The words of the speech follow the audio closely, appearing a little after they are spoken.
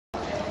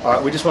All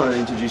right, we just wanted to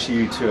introduce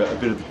you to a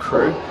bit of the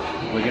crew.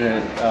 We're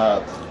going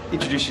to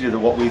introduce you to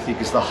what we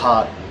think is the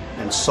heart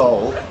and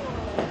soul.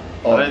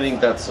 I don't think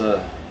that's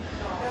I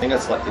think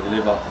that's like your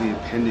liver. The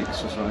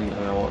appendix or something. I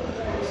don't know what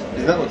that is.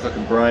 Doesn't that look like a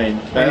brain?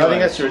 Anyway.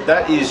 I think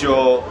that is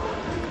your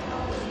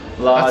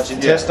large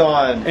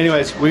intestine.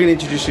 Anyways, we're going to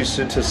introduce you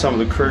to some of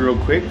the crew real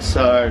quick.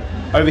 So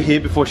over here,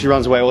 before she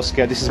runs away all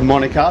scared, this is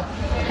Monica.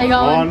 How you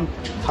going?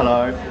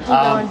 Hello.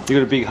 How you going? You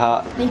got a big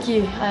heart. Thank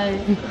you.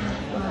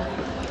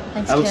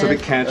 Thanks, That looks a Kev.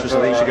 bit cancerous.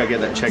 I think you should go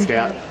get that checked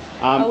out.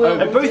 will.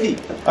 Over,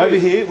 Boothie. Over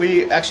here,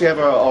 we actually have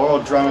our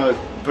old drummer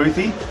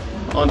Boothie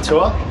on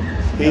tour.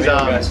 He's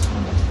I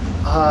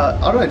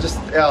don't know, just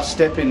our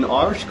step-in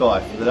Irish guy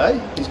for the day.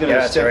 He's going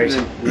to step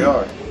in the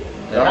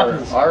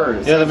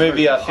Irish. You know the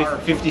movie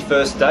 50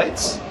 First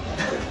Dates?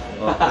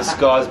 Well, this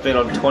guy's been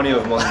on 20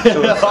 of them on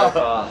tour so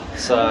far.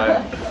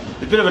 So,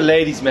 he's a bit of a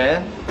ladies'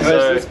 man.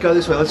 So, let's go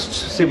this way. Let's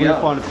see if we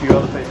can find a few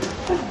other people.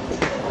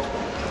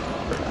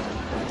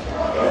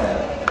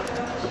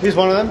 Here's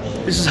one of them.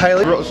 This is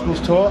Haley. We're at the school's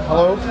tour.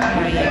 Hello.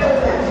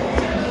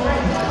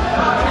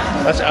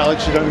 That's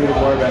Alex. You don't need to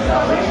worry about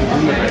Alex. She's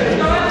in the bed.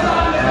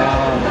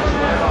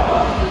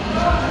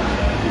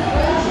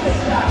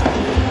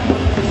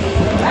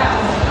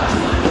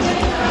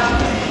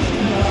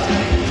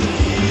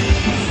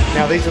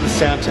 Now these are the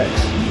sound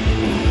techs.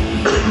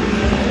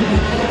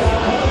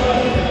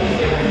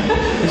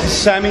 This is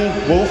Sammy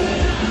Wolf.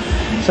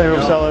 Sammy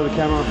Wolf's all over the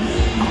camera.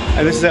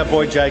 And this is our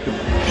boy Jacob.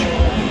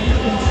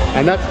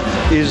 And that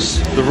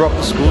is the Rock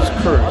the Schools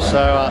crew.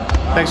 So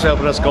thanks for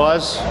helping us,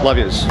 guys. Love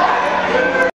yous.